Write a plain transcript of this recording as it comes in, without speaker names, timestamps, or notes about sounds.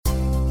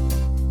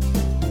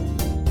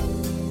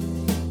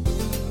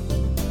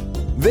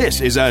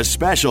This is a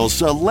special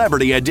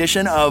celebrity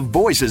edition of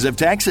Voices of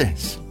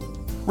Texas.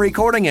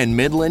 Recording in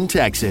Midland,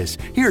 Texas,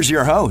 here's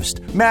your host,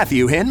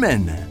 Matthew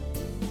Hinman.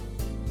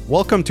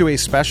 Welcome to a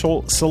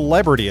special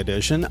celebrity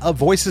edition of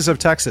Voices of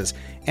Texas.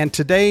 And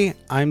today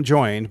I'm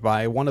joined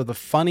by one of the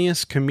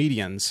funniest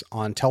comedians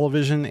on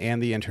television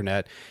and the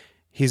internet.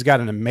 He's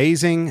got an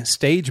amazing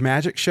stage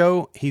magic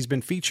show. He's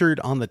been featured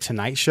on The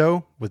Tonight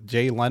Show with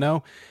Jay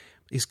Leno.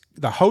 He's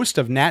the host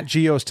of Nat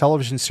Geo's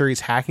television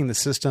series Hacking the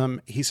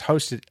System. He's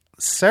hosted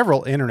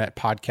several internet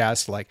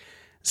podcasts like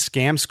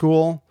Scam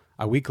School,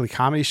 a weekly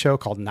comedy show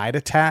called Night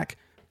Attack,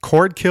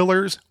 Cord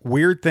Killers,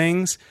 Weird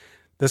Things.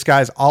 This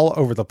guy's all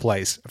over the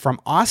place.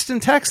 From Austin,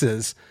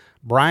 Texas,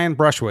 Brian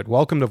Brushwood.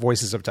 Welcome to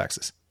Voices of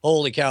Texas.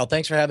 Holy cow.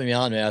 Thanks for having me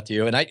on,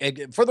 Matthew.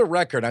 And for the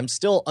record, I'm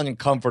still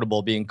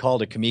uncomfortable being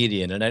called a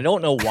comedian, and I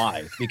don't know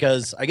why,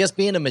 because I guess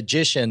being a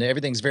magician,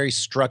 everything's very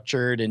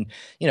structured and,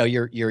 you know,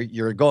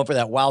 you're going for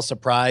that wow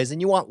surprise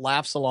and you want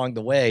laughs along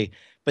the way.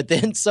 But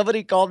then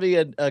somebody called me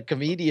a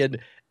comedian,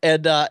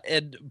 and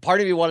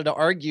part of me wanted to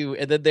argue,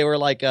 and then they were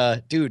like,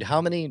 dude,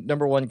 how many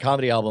number one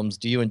comedy albums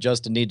do you and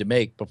Justin need to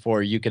make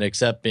before you can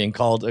accept being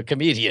called a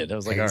comedian? I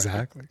was like,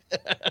 exactly.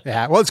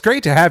 Yeah, well, it's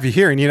great to have you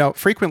here. And, you know,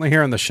 frequently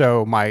here on the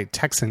show, my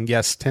Texan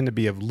guests tend to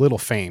be of little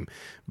fame,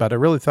 but I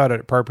really thought it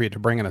appropriate to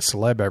bring in a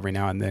celeb every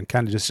now and then,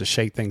 kind of just to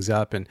shake things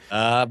up. And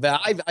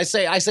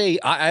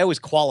I always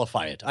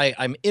qualify it.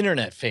 I'm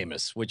internet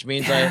famous, which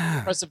means I have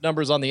impressive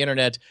numbers on the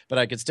internet, but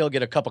I could still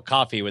get a cup of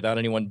coffee without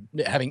anyone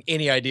having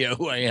any idea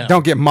who I am.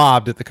 Don't get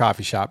mobbed at the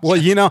coffee shop. Well,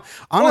 you know,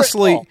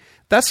 honestly,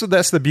 that's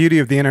the beauty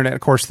of the internet.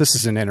 Of course, this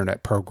is an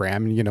internet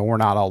program, and, you know, we're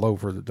not all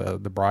over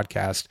the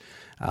broadcast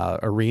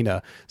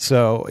arena.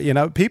 So, you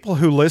know, people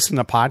who listen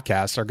to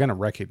podcasts are going to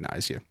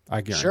recognize you.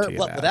 I guarantee you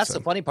that. But that's the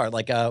funny part.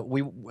 Like,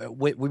 we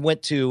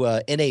went to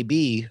NAB,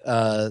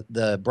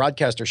 the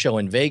broadcaster show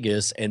in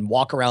Vegas, and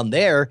walk around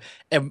there.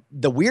 And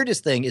the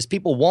weirdest thing is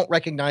people won't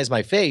recognize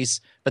my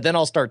face, but then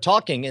I'll start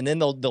talking, and then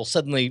they'll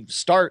suddenly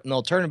start and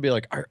they'll turn and be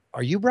like,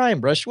 are you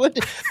Brian Brushwood?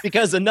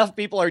 Because enough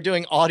people are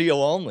doing audio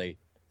only.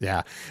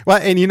 Yeah. Well,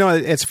 and you know,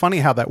 it's funny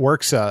how that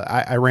works.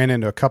 I ran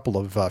into a couple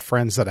of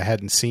friends that I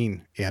hadn't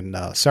seen in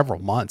several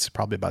months,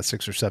 probably about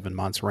 6 or 7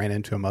 months, ran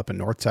into them up in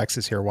North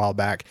Texas here a while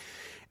back.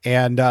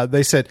 And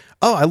they said,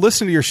 "Oh, I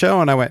listened to your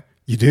show." And I went,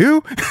 "You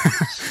do?"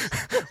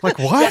 Like,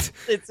 what?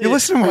 You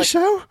listen to my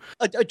show?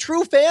 A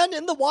true fan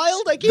in the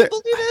wild? I can't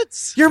believe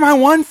it. You're my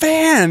one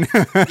fan.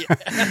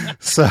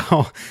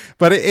 So,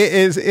 but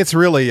it's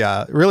really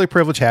a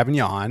privilege having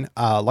you on.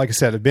 Like I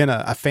said, I've been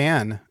a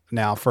fan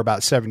now for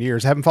about 7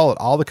 years. I haven't followed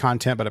all the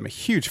content, but I'm a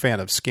huge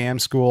fan of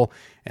Scam School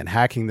and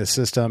Hacking the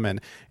System.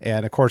 And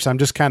of course, I'm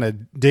just kind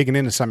of digging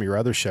into some of your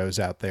other shows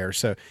out there.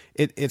 So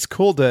it's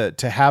cool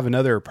to have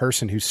another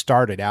person who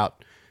started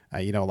out,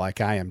 you know,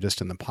 like I am, just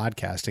in the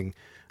podcasting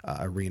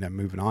arena,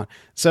 moving on.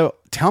 So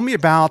tell me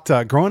about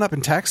growing up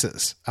in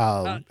Texas.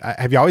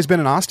 Have you always been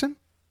in Austin?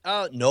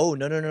 No.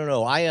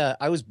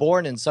 I was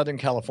born in Southern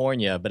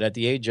California, but at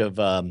the age of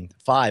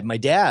 5, my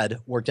dad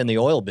worked in the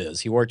oil biz.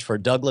 He worked for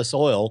Douglas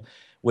Oil,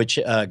 which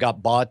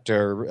got bought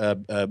or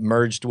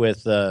merged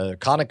with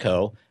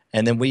Conoco.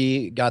 And then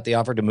we got the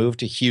offer to move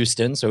to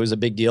Houston. So it was a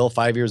big deal.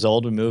 5 years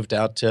old, we moved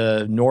out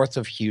to north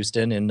of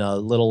Houston in a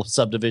little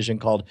subdivision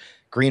called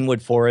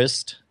Greenwood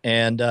Forest,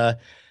 and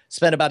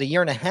spent about a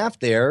year and a half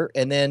there.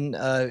 And then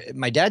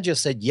my dad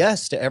just said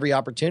yes to every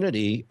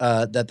opportunity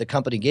that the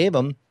company gave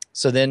him.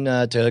 So then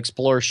to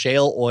explore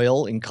shale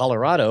oil in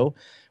Colorado,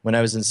 when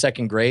I was in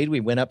second grade, we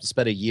went up and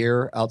spent a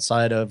year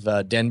outside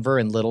of Denver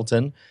and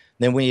Littleton.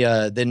 Then we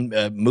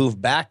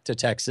moved back to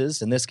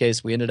Texas. In this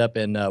case, we ended up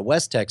in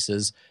West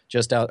Texas,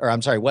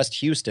 West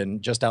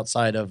Houston, just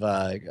outside of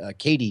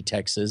Katy,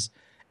 Texas,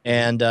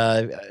 and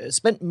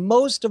spent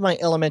most of my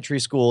elementary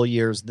school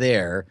years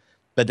there.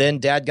 But then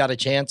Dad got a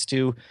chance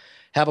to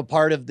have a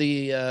part of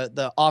the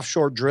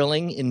offshore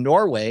drilling in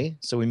Norway,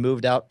 so we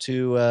moved out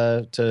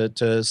to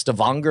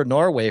Stavanger,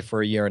 Norway,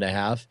 for a year and a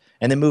half,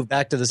 and then moved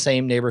back to the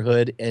same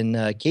neighborhood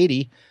in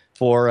Katy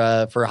for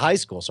high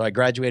school. So I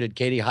graduated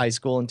Katy High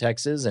School in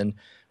Texas, and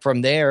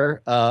from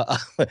there,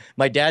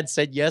 my dad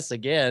said yes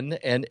again,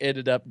 and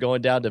ended up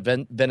going down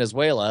to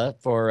Venezuela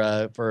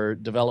for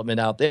development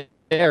out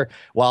there.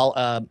 While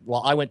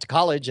I went to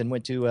college and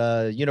went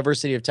to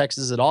University of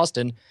Texas at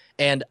Austin,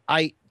 and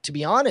to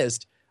be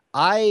honest,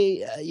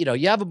 you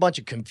have a bunch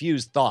of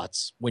confused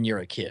thoughts when you're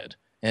a kid.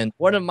 And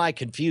one of my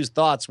confused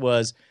thoughts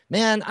was,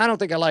 man, I don't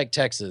think I like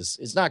Texas.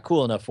 It's not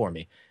cool enough for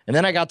me. And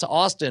then I got to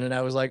Austin and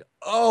I was like,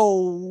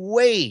 oh,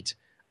 wait,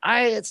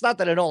 it's not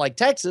that I don't like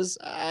Texas.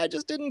 I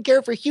just didn't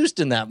care for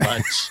Houston that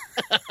much.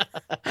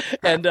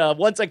 And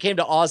once I came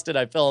to Austin,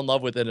 I fell in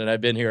love with it, and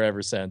I've been here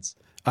ever since.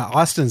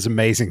 Austin's an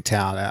amazing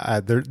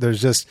town.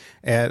 There's just,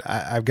 and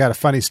I've got a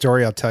funny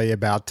story I'll tell you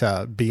about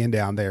being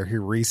down there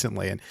here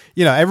recently. And,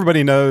 you know,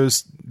 everybody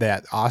knows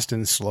that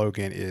Austin's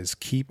slogan is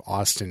 "Keep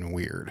Austin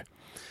Weird."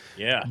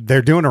 Yeah.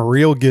 They're doing a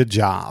real good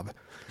job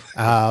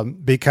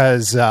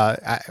because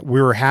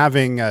we were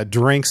having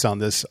drinks on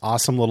this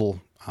awesome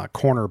little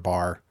corner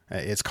bar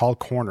It's called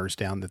Corners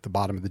down at the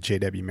bottom of the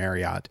JW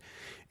Marriott.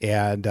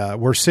 And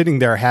we're sitting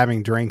there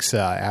having drinks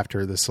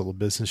after this little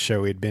business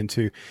show we had been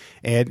to.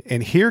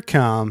 And here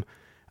come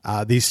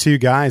these two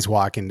guys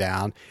walking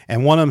down,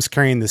 and one of them's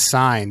carrying the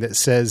sign that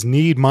says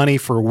 "Need money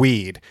for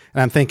weed."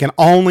 And I'm thinking,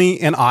 only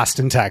in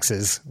Austin,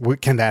 Texas,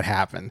 can that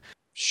happen?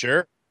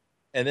 Sure.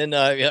 And then,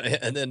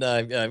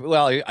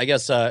 well, I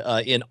guess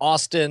in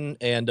Austin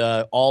and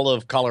all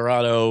of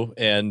Colorado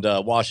and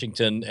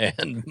Washington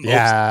and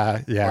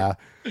yeah,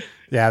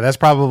 that's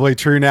probably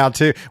true now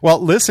too. Well,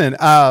 listen,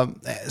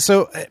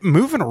 so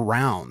moving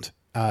around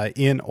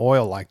in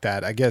oil like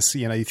that, I guess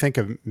you think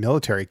of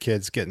military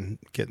kids getting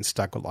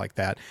stuck with like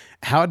that.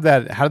 How did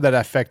that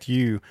affect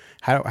you?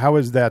 How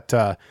is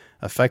that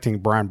affecting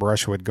Brian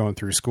Brushwood going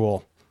through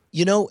school?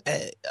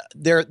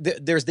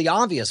 There's the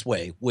obvious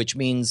way, which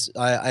means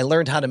I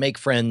learned how to make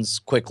friends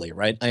quickly,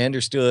 right? I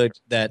understood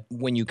that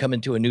when you come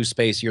into a new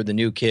space, you're the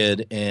new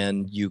kid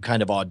and you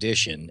kind of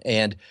audition.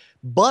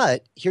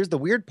 But here's the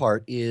weird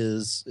part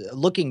is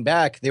looking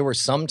back, there were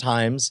some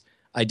times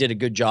I did a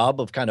good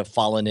job of kind of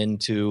falling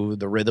into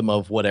the rhythm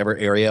of whatever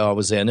area I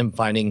was in and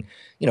finding,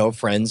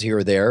 friends here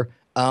or there.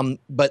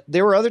 But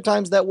there were other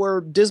times that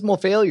were dismal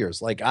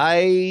failures. Like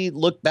I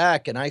look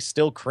back and I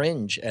still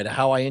cringe at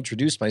how I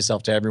introduced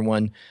myself to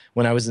everyone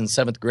when I was in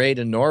 7th grade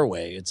in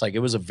Norway. It's like it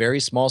was a very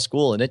small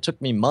school and it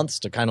took me months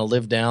to kind of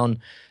live down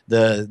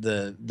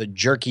the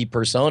jerky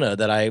persona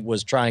that I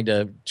was trying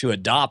to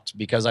adopt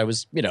because I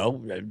was,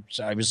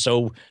 I was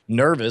so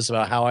nervous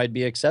about how I'd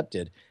be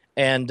accepted.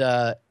 And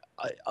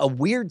a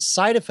weird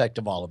side effect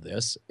of all of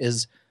this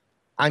is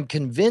I'm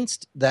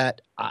convinced that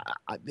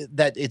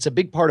that it's a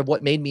big part of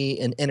what made me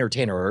an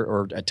entertainer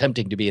or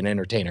attempting to be an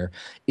entertainer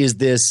is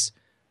this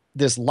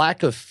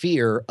lack of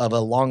fear of a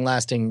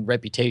long-lasting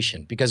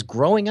reputation. Because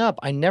growing up,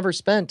 I never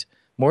spent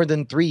more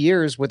than 3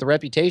 years with a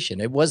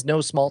reputation. It was no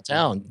small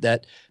town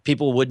that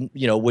people would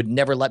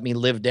never let me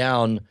live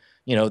down,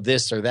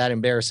 this or that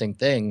embarrassing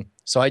thing.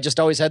 So I just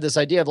always had this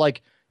idea of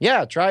like,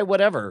 yeah, try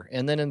whatever.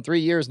 And then in 3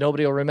 years,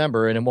 nobody will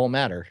remember and it won't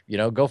matter.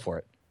 Go for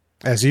it.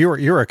 As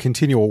you're a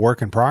continual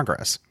work in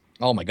progress.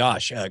 Oh my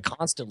gosh,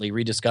 constantly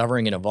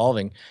rediscovering and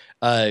evolving.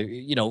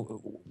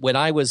 When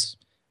I was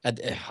in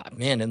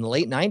the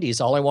late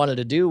 90s, all I wanted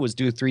to do was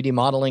do 3D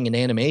modeling and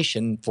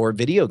animation for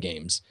video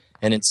games.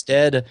 And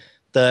instead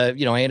I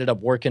ended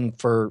up working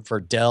for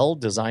Dell,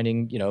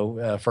 designing,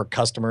 for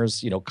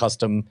customers,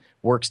 custom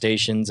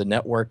workstations and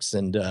networks.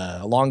 And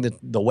along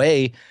the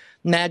way,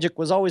 Magic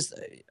was always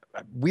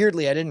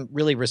weirdly, I didn't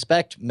really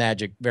respect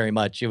Magic very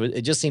much.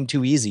 It just seemed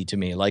too easy to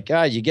me. Like,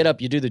 you get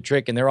up, you do the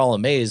trick, and they're all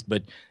amazed,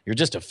 but you're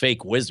just a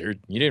fake wizard.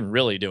 You didn't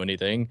really do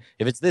anything.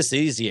 If it's this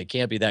easy, it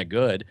can't be that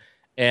good.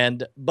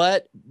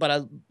 But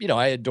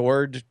I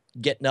adored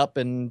getting up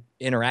and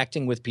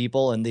interacting with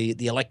people and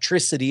the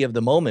electricity of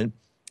the moment.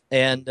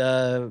 And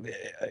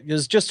it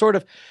was just sort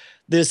of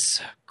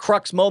this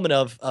crux moment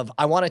of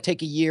I want to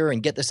take a year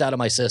and get this out of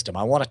my system.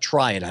 I want to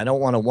try it. I don't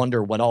want to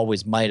wonder what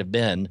always might have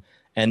been.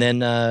 And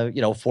then,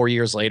 4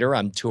 years later,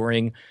 I'm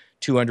touring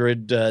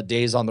 200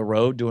 days on the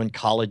road, doing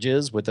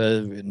colleges with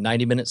a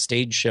 90-minute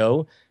stage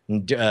show,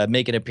 and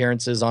making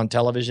appearances on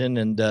television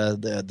and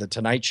the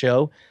Tonight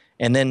Show.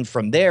 And then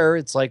from there,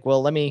 it's like,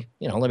 well, let me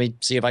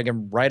see if I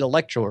can write a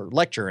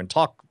lecture and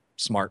talk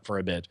smart for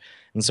a bit.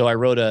 And so I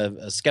wrote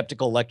a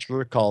skeptical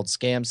lecture called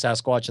Scam,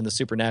 Sasquatch, and the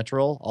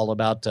Supernatural, all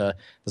about the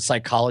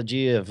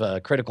psychology of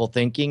critical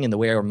thinking and the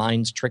way our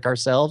minds trick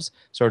ourselves,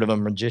 sort of a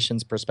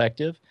magician's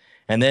perspective.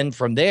 And then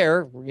from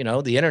there,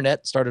 the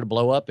internet started to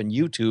blow up and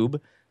YouTube.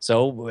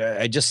 So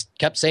I just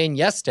kept saying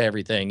yes to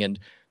everything. And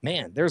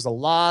man, there's a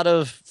lot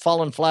of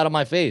falling flat on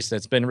my face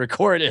that's been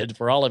recorded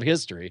for all of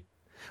history.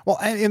 Well,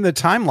 in the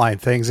timeline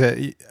things,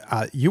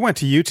 you went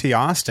to UT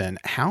Austin.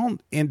 How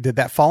did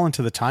that fall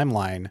into the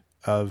timeline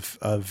of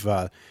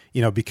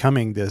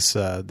becoming this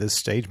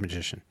stage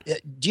magician?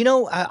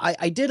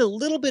 I did a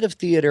little bit of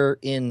theater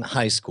in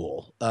high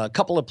school, a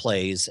couple of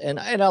plays, and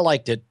I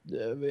liked it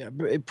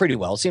pretty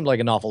well. It seemed like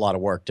an awful lot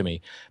of work to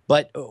me.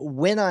 But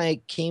when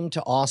I came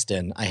to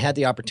Austin, I had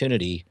the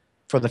opportunity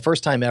for the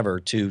first time ever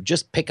to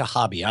just pick a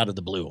hobby out of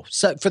the blue.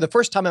 So for the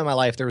first time in my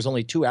life, there was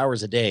only 2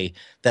 hours a day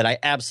that I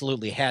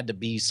absolutely had to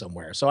be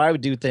somewhere. So I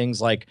would do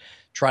things like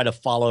try to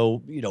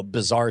follow,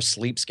 bizarre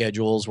sleep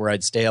schedules where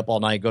I'd stay up all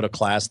night, go to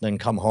class, and then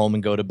come home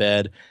and go to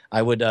bed.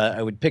 I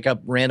would pick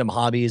up random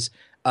hobbies.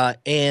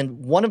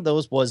 And one of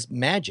those was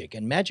magic.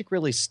 And magic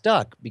really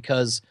stuck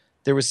because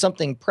there was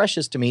something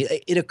precious to me.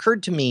 It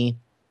occurred to me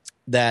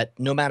that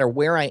no matter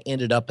where I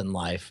ended up in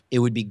life, it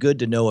would be good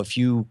to know a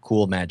few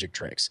cool magic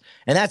tricks.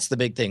 And that's the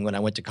big thing when I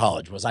went to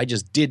college was I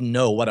just didn't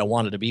know what I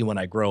wanted to be when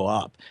I grow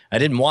up. I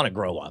didn't want to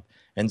grow up.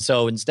 And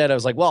so instead I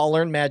was like, well, I'll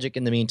learn magic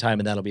in the meantime,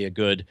 and that'll be a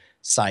good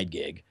side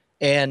gig.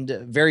 And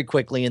very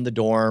quickly in the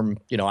dorm,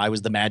 I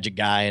was the magic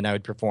guy and I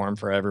would perform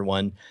for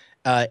everyone.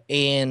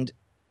 And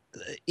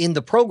in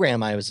the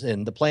program I was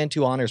in, the Plan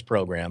 2 Honors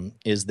program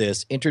is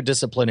this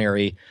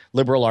interdisciplinary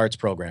liberal arts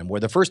program where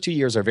the first 2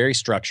 years are very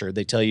structured.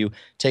 They tell you,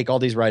 take all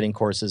these writing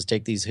courses,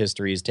 take these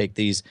histories, take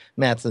these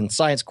math and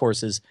science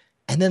courses,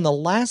 And then the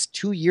last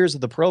 2 years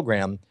of the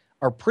program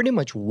are pretty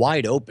much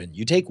wide open.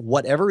 You take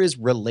whatever is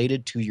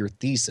related to your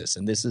thesis,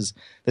 and this is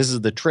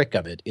the trick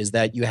of it, is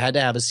that you had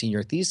to have a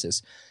senior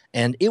thesis.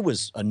 And it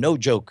was a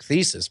no-joke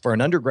thesis. For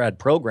an undergrad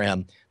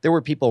program, there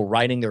were people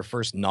writing their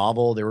first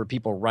novel. There were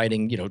people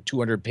writing,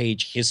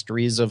 200-page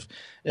histories of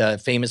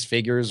famous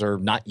figures or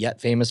not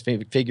yet famous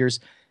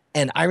figures.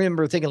 And I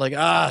remember thinking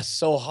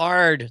so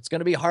hard. It's going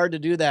to be hard to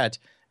do that.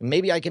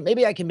 Maybe I can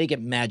make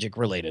it magic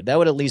related. That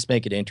would at least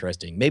make it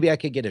interesting. Maybe I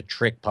could get a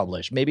trick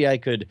published. Maybe I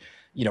could,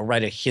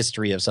 write a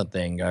history of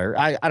something, or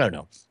I don't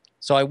know.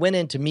 So I went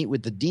in to meet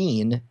with the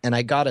dean, and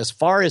I got as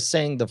far as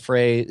saying the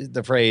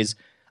phrase,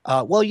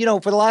 for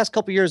the last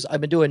couple of years,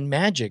 I've been doing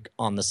magic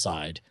on the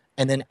side.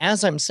 And then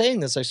as I'm saying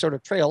this, I sort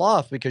of trail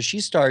off because she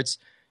starts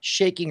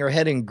shaking her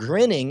head and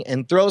grinning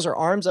and throws her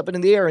arms up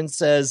in the air and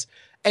says,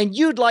 "And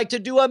you'd like to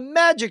do a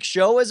magic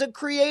show as a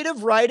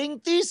creative writing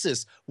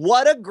thesis.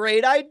 What a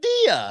great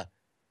idea."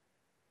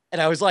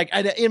 And I was like,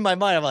 in my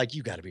mind, I'm like,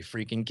 you got to be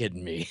freaking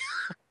kidding me.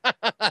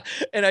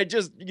 And I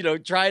just,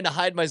 trying to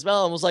hide my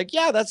smile and was like,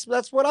 yeah, that's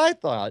what I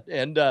thought.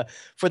 And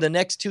for the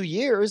next 2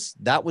 years,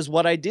 that was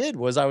what I did.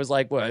 I was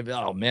like, well,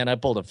 oh man, I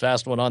pulled a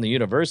fast one on the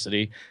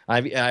university.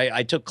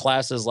 I took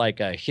classes like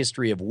a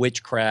history of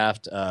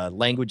witchcraft,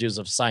 languages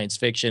of science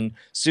fiction,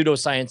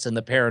 pseudoscience and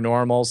the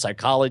paranormal,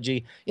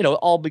 psychology,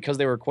 all because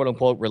they were quote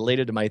unquote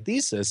related to my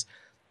thesis.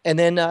 And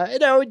then,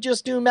 I would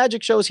just do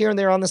magic shows here and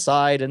there on the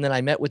side. And then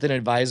I met with an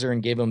advisor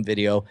and gave him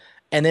video.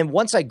 And then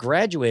once I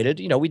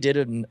graduated, we did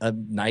a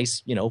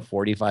nice,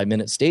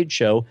 45-minute stage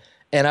show.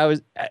 And I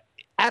was,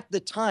 at the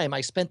time,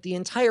 I spent the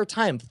entire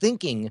time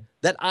thinking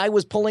that I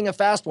was pulling a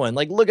fast one.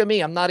 Like, look at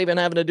me. I'm not even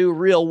having to do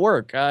real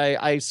work.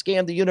 I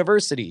scammed the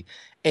university.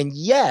 And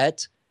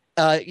yet,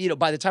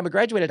 by the time I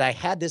graduated, I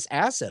had this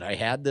asset. I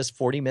had this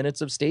 40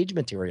 minutes of stage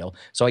material.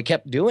 So I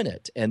kept doing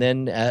it. And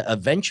then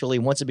eventually,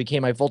 once it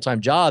became my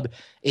full-time job,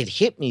 it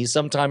hit me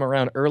sometime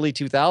around early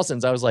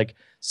 2000s. I was like,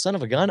 son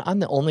of a gun, I'm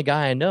the only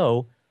guy I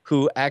know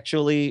who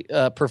actually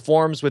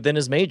performs within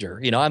his major.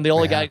 I'm the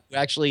only guy who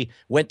actually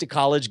went to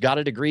college, got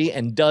a degree,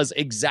 and does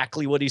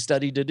exactly what he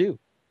studied to do.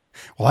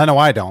 Well, I know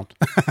I don't.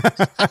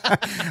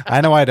 I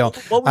know I don't.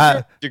 What was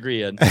your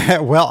degree in?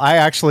 Well, I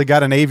actually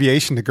got an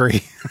aviation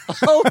degree.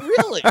 Oh,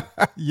 really?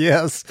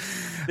 Yes.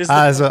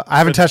 I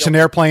haven't touched an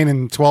airplane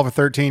in 12 or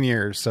 13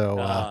 years. So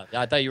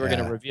I thought you were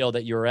going to reveal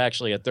that you were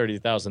actually at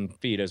 30,000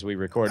 feet as we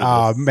recorded.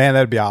 Oh, man,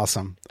 that'd be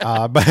awesome.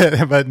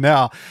 But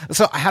no.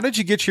 So how did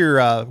you get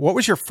what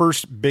was your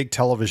first big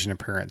television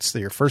appearance,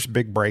 your first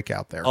big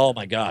breakout there? Oh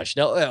my gosh.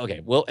 No.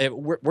 Okay. Well,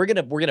 we're going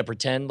to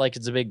pretend like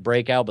it's a big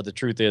breakout, but the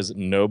truth is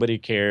nobody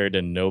cared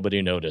and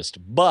nobody noticed.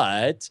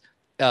 But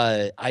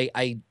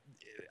I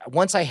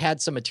once I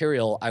had some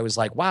material, I was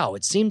like, wow,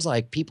 it seems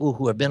like people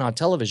who have been on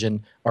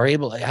television are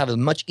able to have a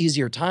much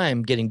easier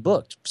time getting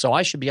booked. So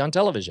I should be on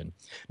television.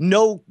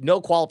 No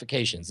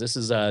qualifications. This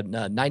is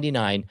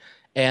 99.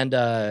 And,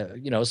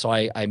 so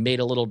I made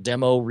a little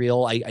demo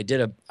reel.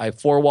 I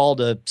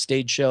four-walled a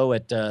stage show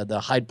at the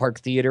Hyde Park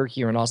Theater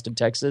here in Austin,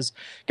 Texas.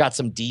 Got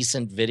some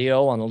decent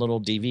video on a little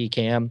DV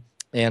cam.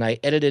 And I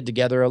edited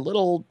together a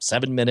little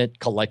 7-minute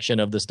collection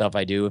of the stuff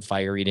I do,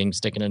 fire eating,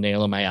 sticking a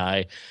nail in my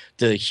eye,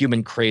 the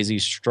human crazy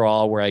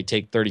straw where I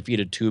take 30 feet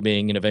of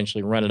tubing and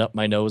eventually run it up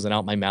my nose and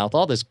out my mouth,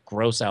 all this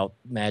gross out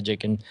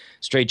magic and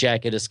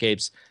straitjacket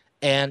escapes.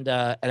 And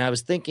I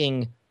was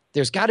thinking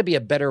there's got to be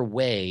a better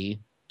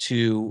way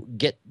to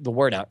get the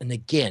word out. And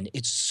again,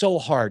 it's so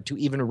hard to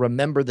even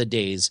remember the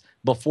days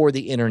before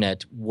the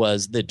internet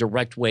was the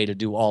direct way to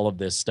do all of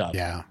this stuff.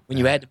 Yeah. When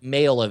you had to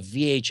mail a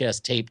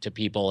VHS tape to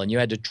people and you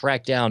had to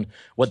track down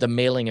what the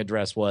mailing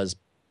address was.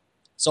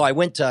 So I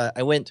went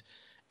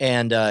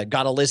and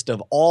got a list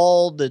of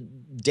all the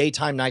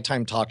daytime,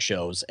 nighttime talk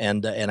shows,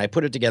 and I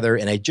put it together,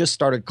 and I just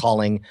started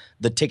calling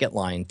the ticket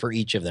line for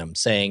each of them,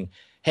 saying,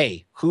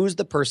 hey, who's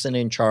the person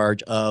in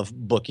charge of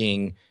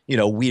booking,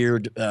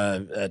 weird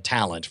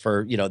talent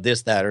for,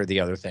 this, that, or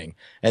the other thing?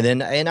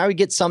 And I would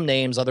get some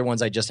names. Other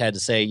ones I just had to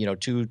say,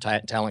 to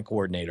talent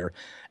coordinator.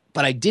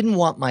 But I didn't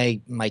want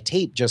my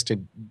tape just to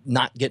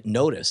not get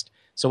noticed.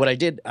 So what I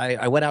did,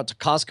 I went out to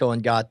Costco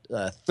and got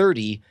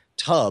 30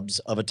 tubs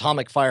of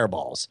atomic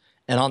fireballs.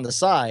 And on the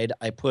side,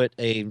 I put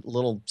a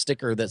little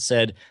sticker that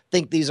said,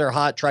 think these are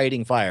hot, try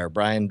eating fire.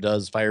 Brian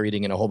does fire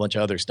eating and a whole bunch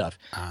of other stuff.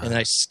 And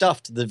I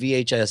stuffed the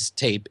VHS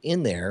tape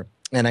in there,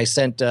 and I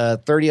sent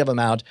 30 of them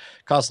out.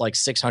 Cost like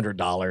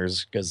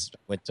 $600 because I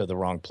went to the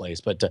wrong place.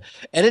 But at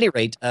any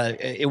rate,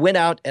 it went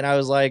out, and I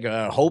was like,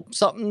 hope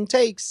something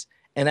takes.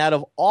 And out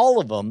of all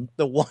of them,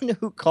 the one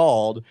who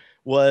called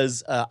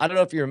was, I don't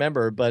know if you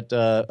remember, but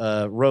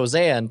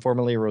Roseanne,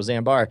 formerly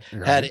Roseanne Barr,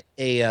 had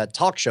a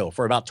talk show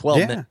for about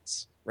 12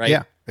 minutes. Right?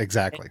 Yeah,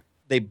 exactly. And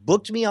they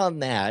booked me on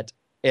that.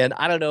 And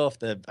I don't know if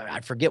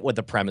I forget what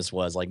the premise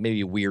was, like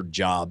maybe weird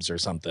jobs or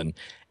something.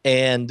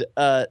 And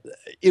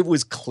it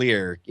was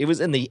clear. It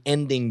was in the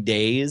ending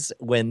days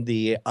when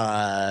the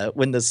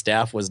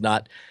staff was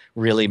not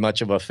really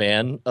much of a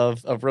fan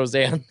of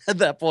Roseanne at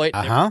that point.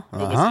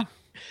 And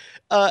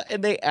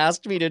they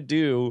asked me to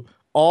do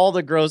all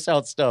the gross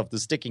out stuff, the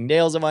sticking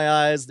nails in my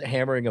eyes, the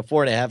hammering a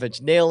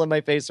 4.5-inch nail in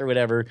my face or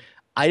whatever.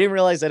 I didn't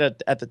realize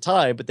that at the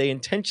time, but they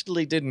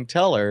intentionally didn't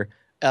tell her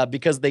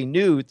because they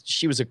knew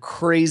she was a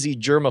crazy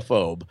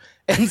germaphobe.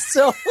 And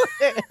so,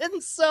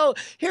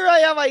 here I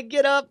am, I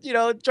get up,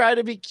 trying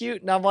to be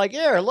cute. And I'm like,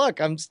 here,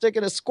 look, I'm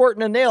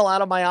squirting a nail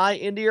out of my eye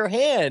into your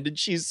hand. And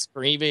she's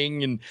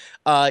screaming. And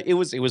it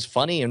was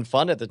funny and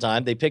fun at the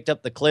time. They picked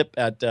up the clip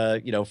at,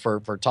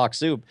 for Talk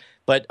Soup.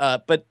 But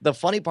the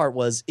funny part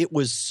was it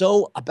was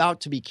so about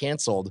to be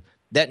canceled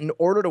that in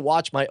order to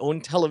watch my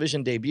own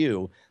television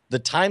debut, the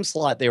time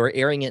slot they were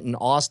airing it in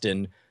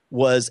Austin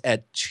was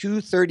at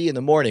 2:30 in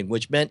the morning,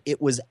 which meant it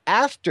was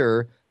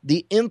after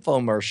the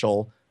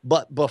infomercial,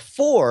 but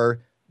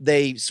before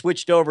they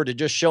switched over to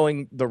just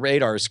showing the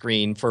radar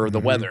screen for the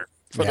weather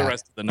for the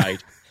rest of the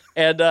night.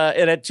 And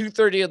at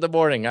 2:30 in the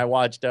morning, I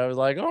watched. I was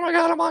like, "Oh my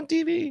God, I'm on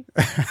TV!"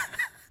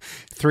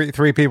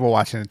 Three people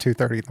watching at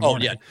 2:30 in the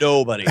morning. Oh yeah,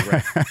 nobody.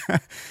 Right.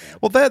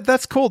 Well,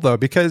 that's cool though,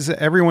 because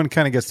everyone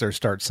kind of gets their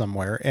start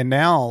somewhere, and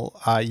now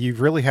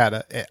you've really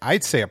had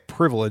I'd say a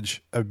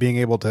privilege of being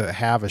able to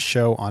have a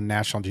show on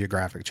National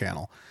Geographic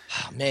Channel.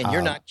 Oh, man,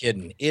 you're not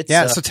kidding. It's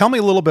So tell me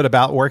a little bit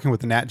about working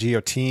with the Nat Geo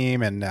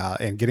team and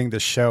getting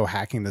this show,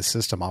 hacking the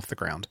system, off the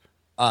ground.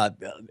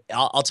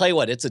 I'll tell you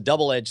what, it's a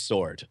double-edged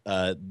sword.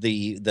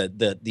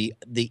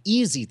 The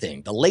easy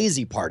thing, the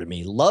lazy part of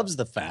me loves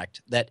the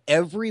fact that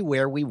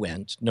everywhere we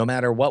went, no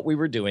matter what we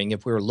were doing,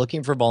 if we were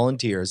looking for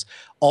volunteers,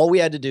 all we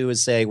had to do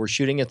is say, we're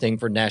shooting a thing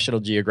for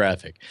National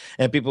Geographic.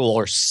 And people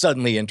are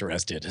suddenly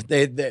interested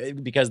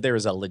because there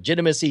is a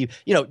legitimacy.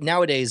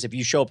 Nowadays, if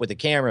you show up with a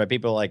camera,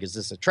 people are like, is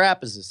this a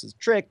trap? Is this a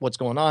trick? What's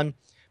going on?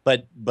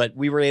 But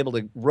we were able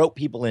to rope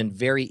people in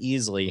very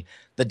easily.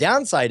 The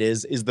downside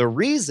is the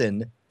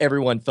reason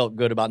everyone felt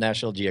good about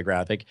National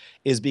Geographic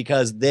is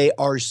because they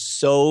are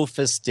so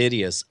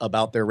fastidious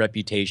about their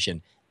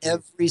reputation.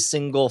 Every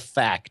single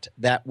fact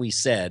that we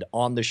said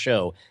on the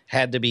show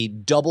had to be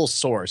double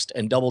sourced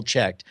and double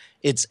checked.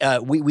 It's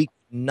we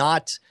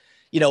not.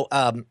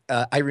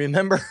 I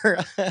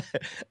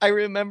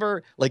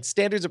remember like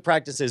standards of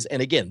practices.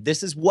 And again,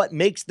 this is what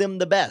makes them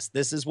the best.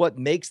 This is what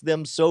makes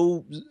them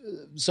so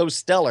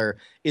stellar,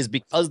 is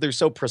because they're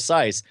so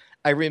precise.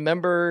 I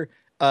remember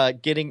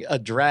getting a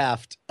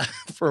draft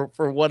for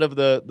one of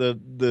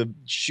the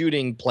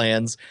shooting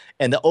plans,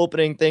 and the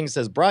opening thing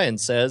says, Brian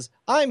says,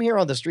 I'm here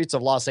on the streets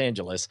of Los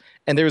Angeles.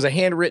 And there was a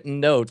handwritten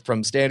note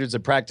from standards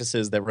of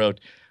practices that wrote,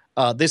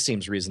 this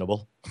seems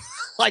reasonable.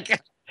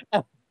 Like,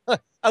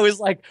 I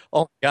was like,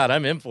 oh, God,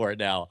 I'm in for it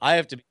now. I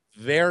have to be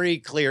very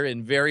clear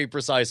and very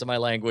precise in my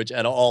language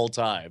at all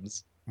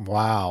times.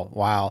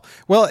 Wow.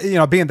 Well,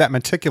 being that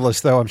meticulous,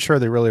 though, I'm sure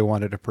they really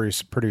wanted to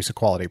produce a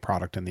quality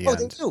product in the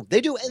end.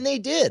 They do. And they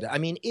did. I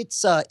mean,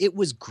 it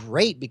was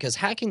great because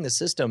hacking the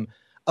system,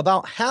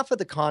 about half of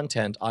the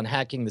content on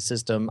hacking the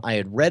system I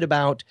had read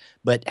about,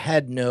 but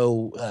had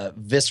no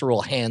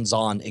visceral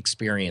hands-on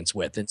experience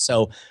with. And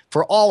so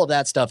for all of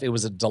that stuff, it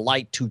was a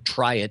delight to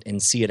try it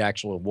and see it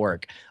actually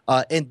work.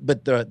 But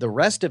the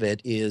rest of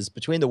it is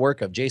between the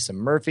work of Jason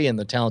Murphy and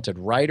the talented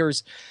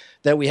writers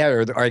that we have,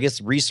 or I guess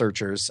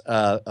researchers,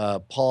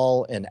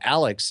 Paul and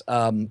Alex.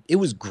 It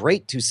was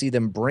great to see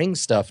them bring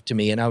stuff to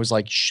me. And I was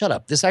like, shut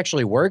up, this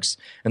actually works.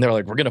 And they're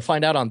like, we're going to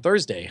find out on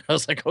Thursday. I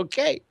was like,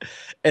 okay.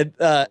 And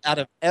out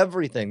of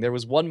everything, there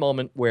was one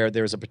moment where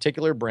there was a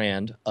particular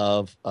brand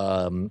of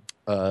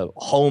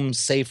home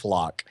safe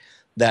lock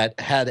that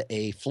had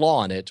a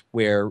flaw in it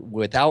where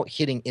without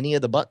hitting any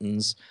of the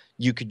buttons,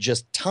 you could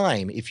just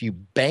time. If you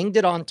banged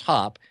it on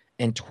top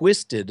and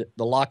twisted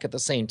the lock at the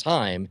same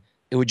time,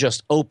 it would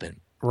just open.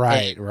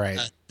 Right.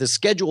 The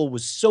schedule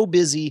was so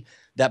busy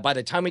that by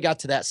the time we got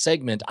to that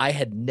segment, I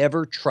had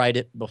never tried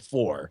it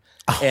before.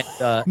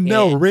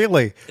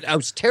 Really? I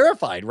was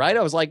terrified, right?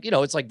 I was like,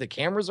 it's like the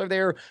cameras are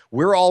there.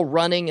 We're all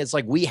running. It's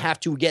like, we have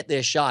to get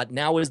this shot.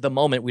 Now is the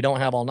moment. We don't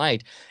have all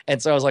night. And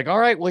so I was like, all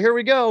right, well, here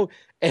we go.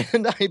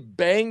 And I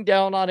banged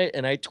down on it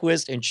and I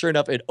twist, and sure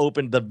enough, it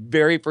opened the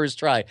very first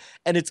try.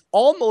 And it's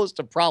almost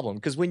a problem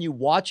because when you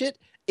watch it,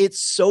 it's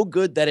so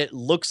good that it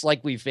looks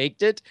like we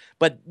faked it,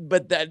 but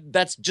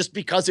that's just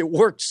because it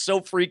worked so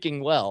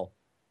freaking well.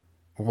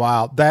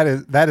 Wow, that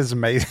is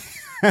amazing.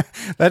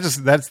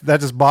 that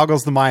just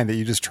boggles the mind that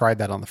you just tried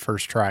that on the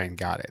first try and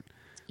got it.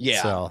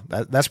 Yeah. So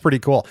that's pretty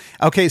cool.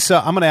 Okay, so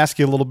I'm going to ask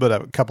you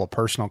a couple of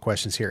personal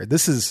questions here.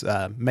 This is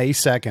May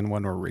 2nd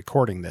when we're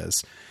recording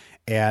this,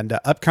 and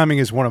upcoming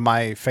is one of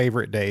my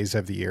favorite days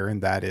of the year,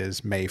 and that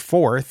is May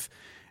 4th.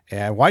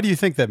 And why do you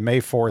think that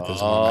May 4th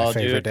is one of my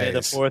favorite days? May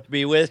the 4th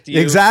be with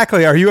you.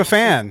 Exactly. Are you a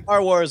fan?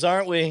 Star Wars,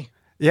 aren't we?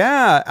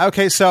 Yeah.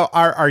 Okay. So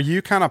are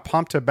you kind of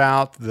pumped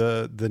about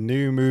the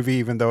new movie,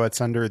 even though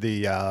it's under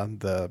the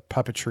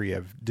puppetry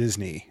of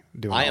Disney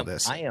doing all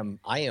this? I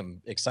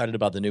am excited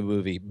about the new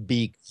movie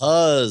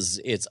because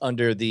it's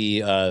under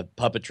the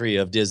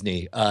puppetry of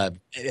Disney.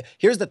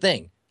 Here's the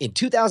thing. In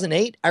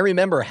 2008, I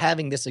remember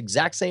having this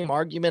exact same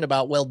argument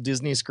about, well,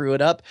 Disney screw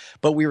it up,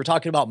 but we were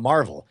talking about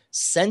Marvel.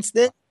 Since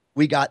then,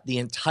 We got the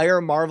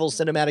entire Marvel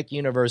Cinematic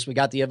Universe. We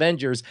got the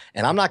Avengers.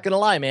 And I'm not going to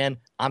lie, man.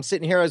 I'm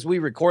sitting here as we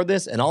record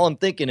this, and all I'm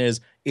thinking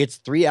is it's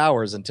 3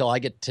 hours until I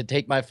get to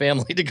take my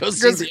family to go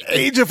see the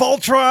Age of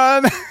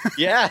Ultron.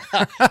 Yeah.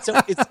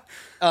 So it's,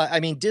 I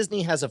mean,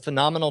 Disney has a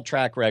phenomenal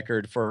track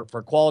record for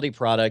quality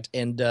product.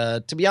 And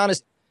to be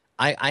honest,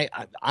 I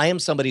am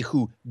somebody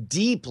who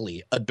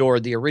deeply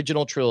adored the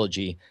original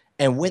trilogy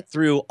and went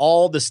through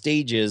all the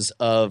stages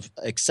of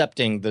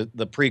accepting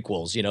the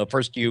prequels. You know,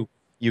 first you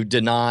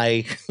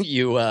deny,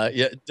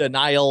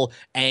 denial,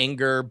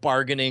 anger,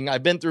 bargaining.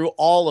 I've been through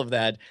all of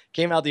that,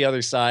 came out the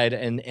other side,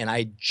 and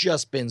I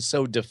just been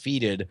so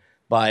defeated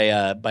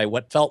by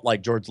what felt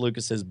like George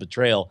Lucas's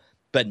betrayal.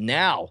 But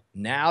now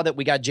that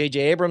we got J.J.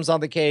 Abrams on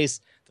the case,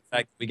 the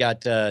fact that we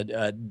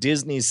got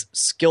Disney's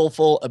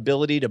skillful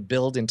ability to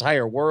build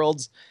entire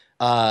worlds,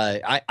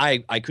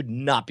 I could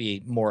not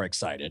be more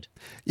excited.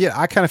 Yeah,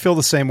 I kind of feel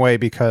the same way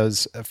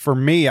because for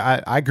me,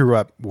 I grew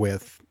up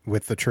with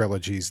the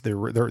trilogies, the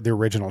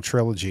original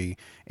trilogy,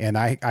 and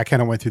I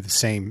kind of went through the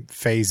same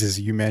phases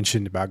you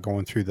mentioned about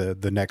going through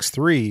the next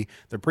three,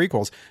 the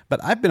prequels.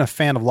 But I've been a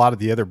fan of a lot of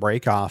the other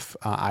breakoff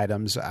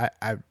items. I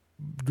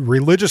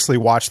religiously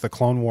watched the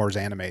Clone Wars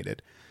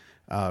animated,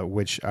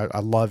 which I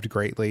loved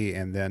greatly,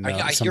 and then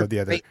some of the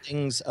other great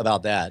things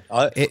about that.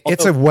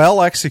 It's a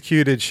well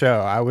executed show.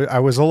 I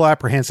was a little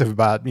apprehensive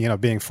about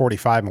being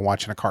 45 and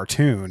watching a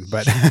cartoon,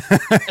 but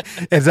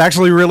it's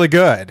actually really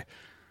good.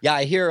 Yeah,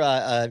 I hear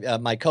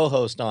my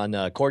co-host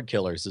on Cord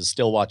Killers is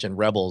still watching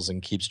Rebels and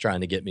keeps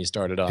trying to get me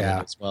started on it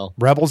as well.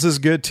 Rebels is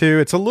good too.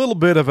 It's a little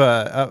bit of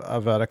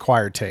an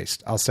acquired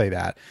taste, I'll say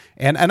that.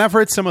 And I've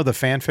read some of the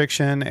fan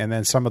fiction and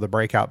then some of the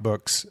breakout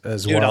books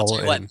as well. I'll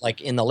tell you what,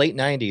 like in the late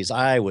 90s,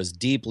 I was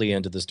deeply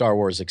into the Star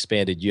Wars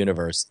expanded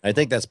universe. I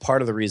think that's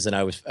part of the reason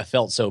I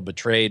felt so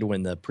betrayed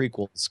when the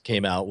prequels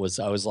came out. Was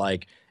I was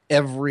like,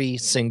 every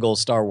single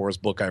Star Wars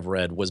book I've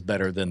read was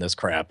better than this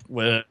crap.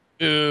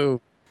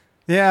 Ew.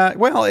 Yeah,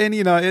 well, and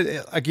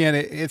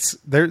it's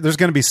there's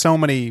going to be so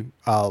many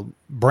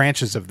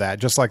branches of that,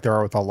 just like there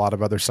are with a lot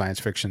of other science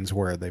fictions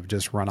where they've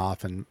just run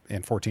off in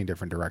 14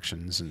 different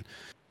directions. And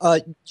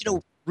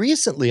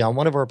recently on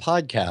one of our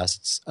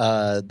podcasts,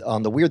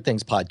 on the Weird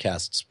Things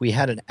podcasts, we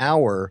had an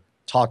hour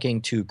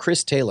talking to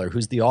Chris Taylor,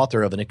 who's the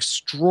author of an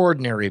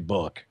extraordinary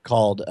book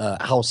called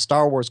How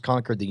Star Wars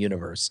Conquered the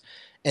Universe.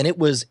 And it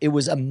was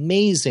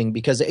amazing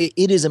because it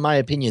is, in my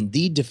opinion,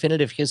 the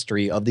definitive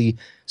history of the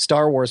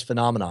Star Wars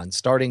phenomenon,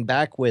 starting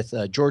back with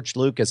George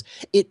Lucas.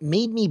 It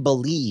made me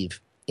believe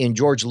in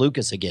George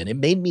Lucas again. It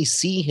made me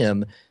see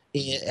him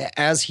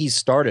as he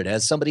started,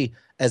 as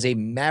a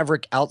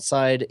maverick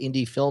outside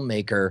indie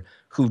filmmaker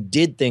who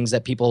did things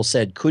that people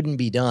said couldn't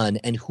be done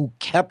and who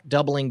kept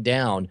doubling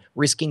down,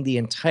 risking the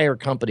entire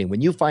company.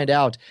 When you find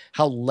out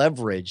how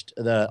leveraged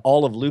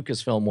all of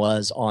Lucasfilm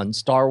was on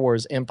Star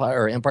Wars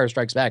Empire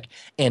Strikes Back,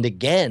 and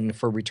again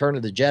for Return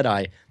of the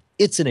Jedi,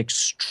 it's an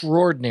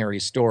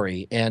extraordinary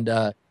story. And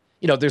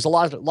there's a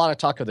lot of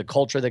talk of the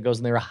culture that goes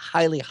in there.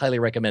 Highly, highly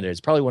recommended. It's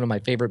probably one of my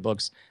favorite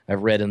books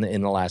I've read in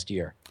the last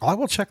year. I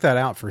will check that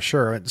out for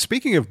sure.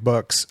 Speaking of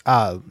books,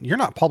 you're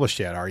not published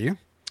yet, are you?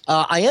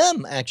 I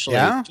am, actually.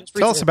 Yeah?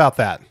 Tell us about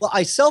that. Well,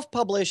 I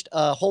self-published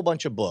a whole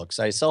bunch of books.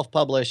 I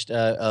self-published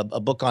a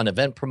book on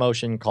event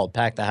promotion called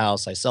Pack the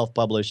House. I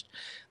self-published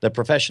The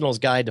Professional's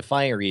Guide to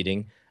Fire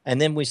Eating.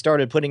 And then we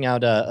started putting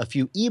out a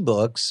few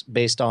ebooks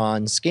based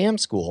on Scam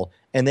School.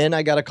 And then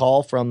I got a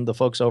call from the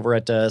folks over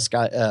at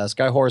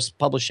Skyhorse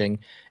Publishing,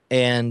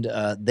 and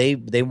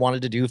they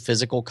wanted to do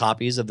physical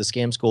copies of the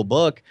Scam School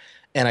book.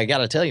 And I got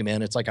to tell you,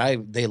 man, it's like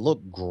they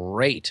look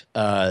great.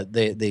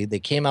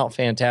 They came out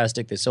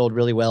fantastic. They sold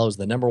really well. It was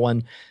the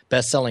 #1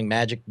 best-selling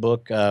magic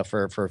book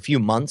for a few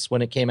months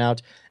when it came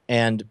out.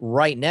 And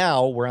right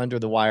now we're under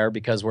the wire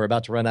because we're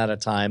about to run out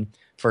of time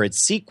for its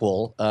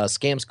sequel,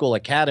 Scam School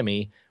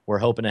Academy. We're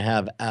hoping to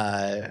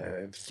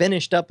have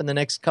finished up in the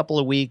next couple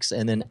of weeks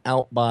and then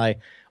out by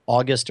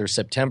August or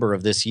September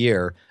of this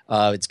year.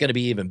 It's going to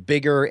be even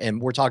bigger, and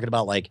we're talking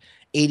about like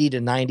 80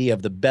 to 90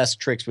 of the best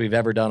tricks we've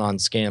ever done on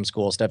Scam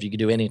School, stuff you can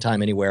do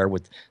anytime, anywhere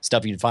with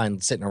stuff you'd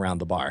find sitting around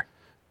the bar.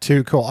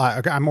 Too cool.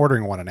 I'm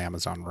ordering one on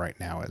Amazon right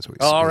now as we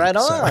speak. All right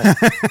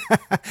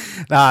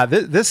on.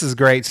 This is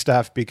great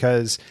stuff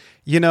because,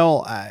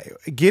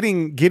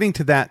 getting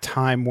to that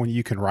time when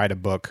you can write a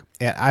book,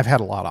 and I've had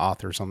a lot of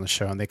authors on the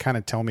show, and they kind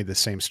of tell me the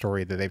same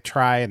story that they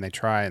try, and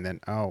then,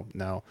 oh,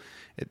 no.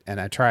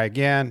 And I try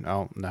again,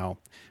 oh, no.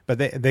 But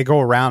they go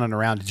around and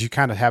around. Did you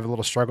kind of have a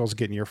little struggles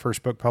getting your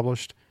first book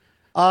published?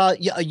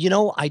 Yeah,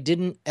 I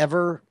didn't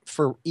ever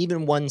for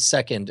even 1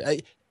 second.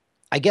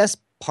 I guess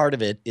part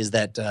of it is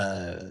that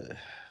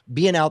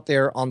being out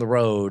there on the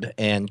road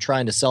and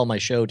trying to sell my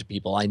show to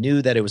people, I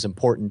knew that it was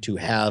important to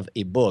have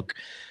a book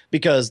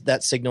because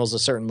that signals a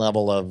certain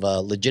level of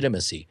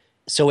legitimacy.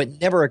 So it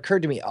never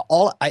occurred to me.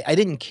 I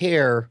didn't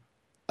care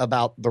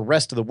about the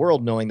rest of the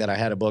world knowing that I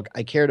had a book.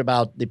 I cared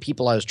about the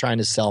people I was trying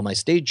to sell my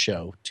stage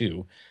show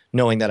to,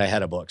 knowing that I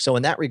had a book. So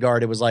in that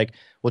regard, it was like,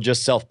 well,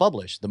 just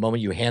self-publish. The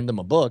moment you hand them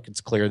a book,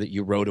 it's clear that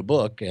you wrote a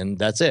book, and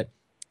that's it.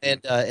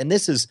 And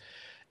this is,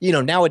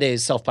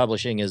 nowadays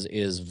self-publishing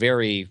is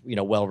very,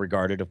 well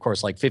regarded. Of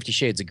course, like 50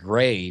 Shades of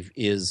Grey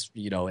is,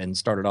 and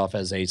started off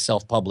as a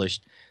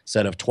self-published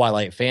set of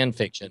Twilight fan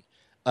fiction.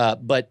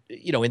 But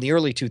in the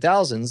early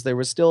 2000s, there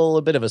was still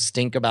a bit of a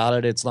stink about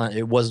it.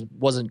 It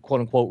wasn't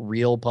quote unquote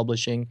real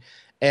publishing.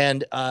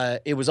 And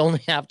it was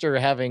only after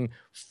having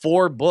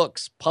 4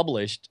 books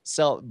published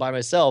by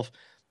myself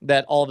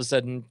that all of a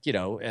sudden,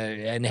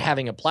 and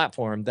having a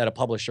platform, that a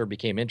publisher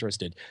became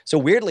interested. So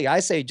weirdly, I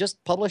say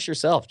just publish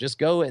yourself. Just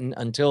go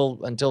until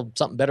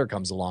something better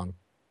comes along.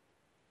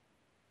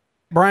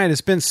 Brian,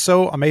 it's been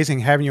so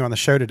amazing having you on the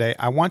show today.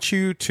 I want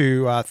you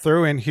to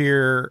throw in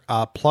here,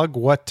 plug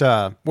what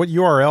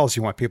URLs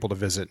you want people to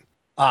visit.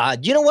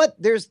 You know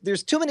what?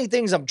 There's too many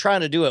things I'm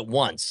trying to do at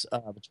once.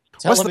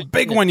 What's the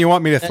big one you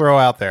want me to throw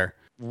out there?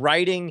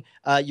 Writing.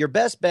 Your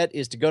best bet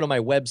is to go to my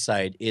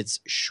website. It's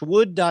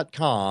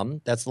shwood.com.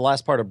 That's the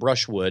last part of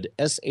Brushwood,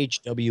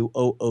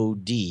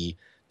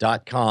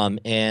 SHWOOD.com.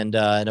 And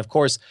of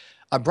course,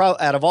 I'm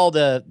out of all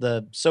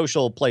the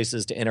social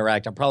places to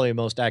interact, I'm probably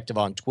most active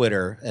on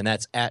Twitter, and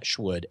that's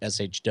 @Shwood,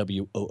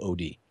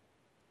 SHWOOD.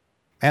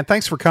 And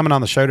thanks for coming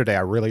on the show today.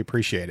 I really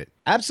appreciate it.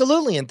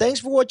 Absolutely. And thanks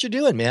for what you're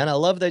doing, man. I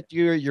love that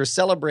you're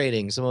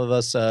celebrating some of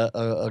us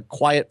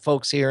quiet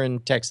folks here in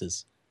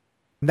Texas.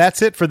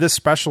 That's it for this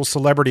special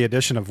celebrity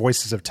edition of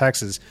Voices of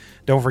Texas.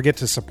 Don't forget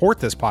to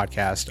support this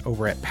podcast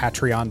over at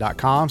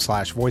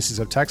patreon.com/Voices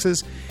of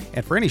Texas.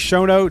 And for any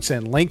show notes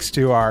and links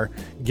to our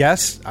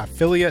guests,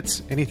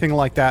 affiliates, anything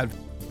like that,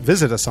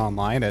 visit us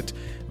online at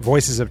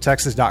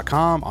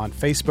voicesoftexas.com, on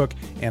Facebook,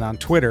 and on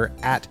Twitter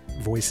at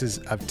Voices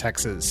of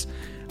Texas.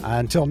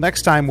 Until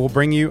next time, we'll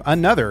bring you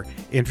another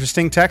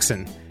interesting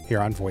Texan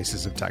here on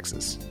Voices of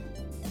Texas.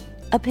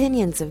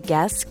 Opinions of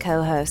guests,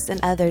 co-hosts,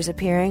 and others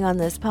appearing on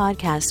this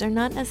podcast are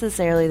not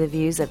necessarily the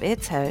views of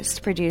its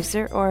host,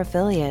 producer, or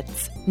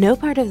affiliates. No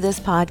part of this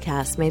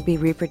podcast may be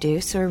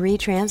reproduced or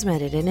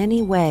retransmitted in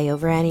any way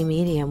over any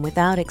medium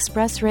without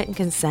express written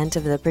consent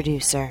of the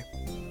producer.